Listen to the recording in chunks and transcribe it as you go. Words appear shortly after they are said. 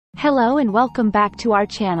Hello and welcome back to our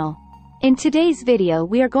channel. In today's video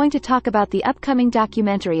we are going to talk about the upcoming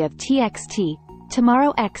documentary of TXT,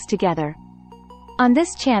 Tomorrow X Together. On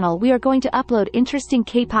this channel we are going to upload interesting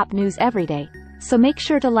K-pop news every day, so make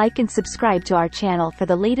sure to like and subscribe to our channel for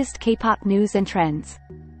the latest K-pop news and trends.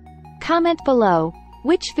 Comment below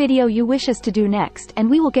which video you wish us to do next and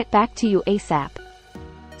we will get back to you ASAP.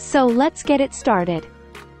 So let's get it started.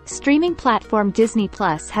 Streaming platform Disney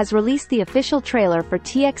Plus has released the official trailer for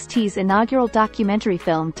TXT's inaugural documentary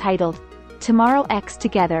film titled Tomorrow X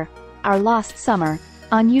Together, Our Lost Summer,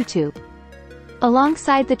 on YouTube.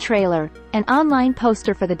 Alongside the trailer, an online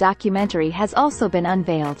poster for the documentary has also been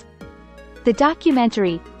unveiled. The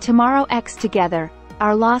documentary, Tomorrow X Together,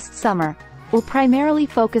 Our Lost Summer, will primarily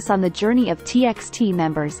focus on the journey of TXT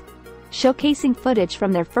members, showcasing footage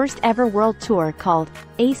from their first ever world tour called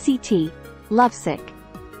A.c.e. Lovesick.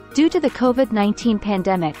 Due to the COVID-19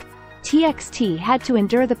 pandemic, TXT had to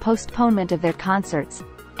endure the postponement of their concerts,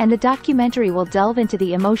 and the documentary will delve into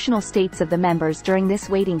the emotional states of the members during this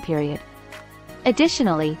waiting period.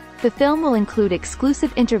 Additionally, the film will include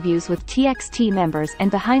exclusive interviews with TXT members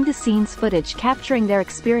and behind-the-scenes footage capturing their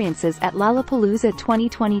experiences at Lollapalooza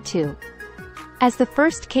 2022. As the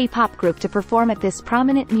first K-pop group to perform at this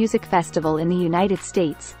prominent music festival in the United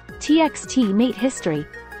States, TXT made history,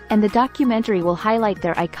 and the documentary will highlight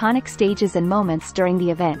their iconic stages and moments during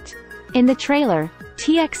the event. In the trailer,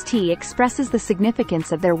 TXT expresses the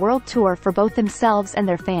significance of their world tour for both themselves and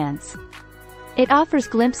their fans. It offers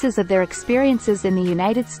glimpses of their experiences in the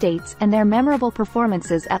United States and their memorable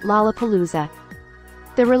performances at Lollapalooza.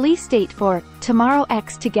 The release date for Tomorrow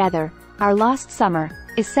X Together, Our Lost Summer,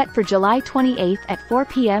 is set for July 28 at 4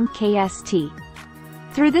 p.m. KST.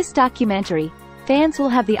 Through this documentary, fans will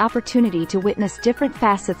have the opportunity to witness different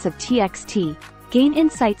facets of TXT, gain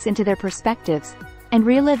insights into their perspectives, and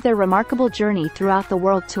relive their remarkable journey throughout the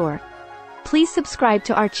world tour. Please subscribe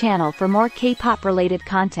to our channel for more K-pop related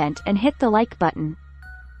content and hit the like button.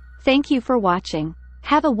 Thank you for watching.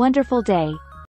 Have a wonderful day.